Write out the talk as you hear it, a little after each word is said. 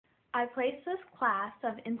I place this class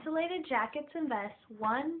of insulated jackets and vests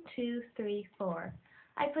 1, 2, 3, 4.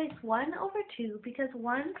 I place 1 over 2 because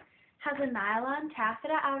 1 has a nylon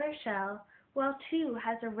taffeta outer shell, while 2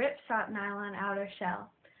 has a ripstop nylon outer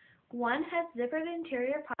shell. 1 has zippered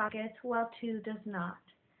interior pockets, while 2 does not.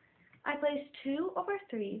 I place 2 over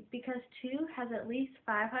 3 because 2 has at least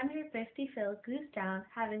 550 fill goose down,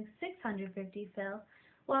 having 650 fill,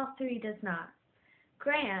 while 3 does not.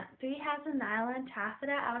 Grant, 3 has a nylon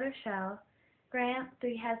taffeta outer shell. Grant,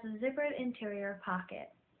 3 has a zippered interior pocket.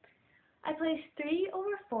 I place 3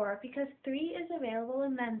 over 4 because 3 is available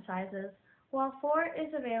in men's sizes, while 4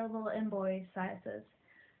 is available in boys' sizes.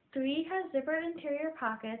 3 has zippered interior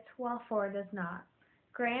pockets, while 4 does not.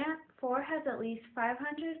 Grant, 4 has at least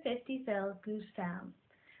 550 fill goose down.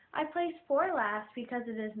 I place 4 last because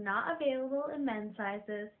it is not available in men's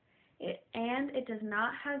sizes, and it does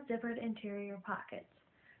not have zippered interior pockets.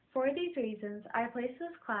 For these reasons, I place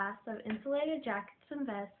this class of insulated jackets and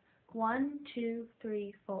vests 1, 2,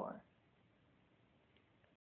 3, 4.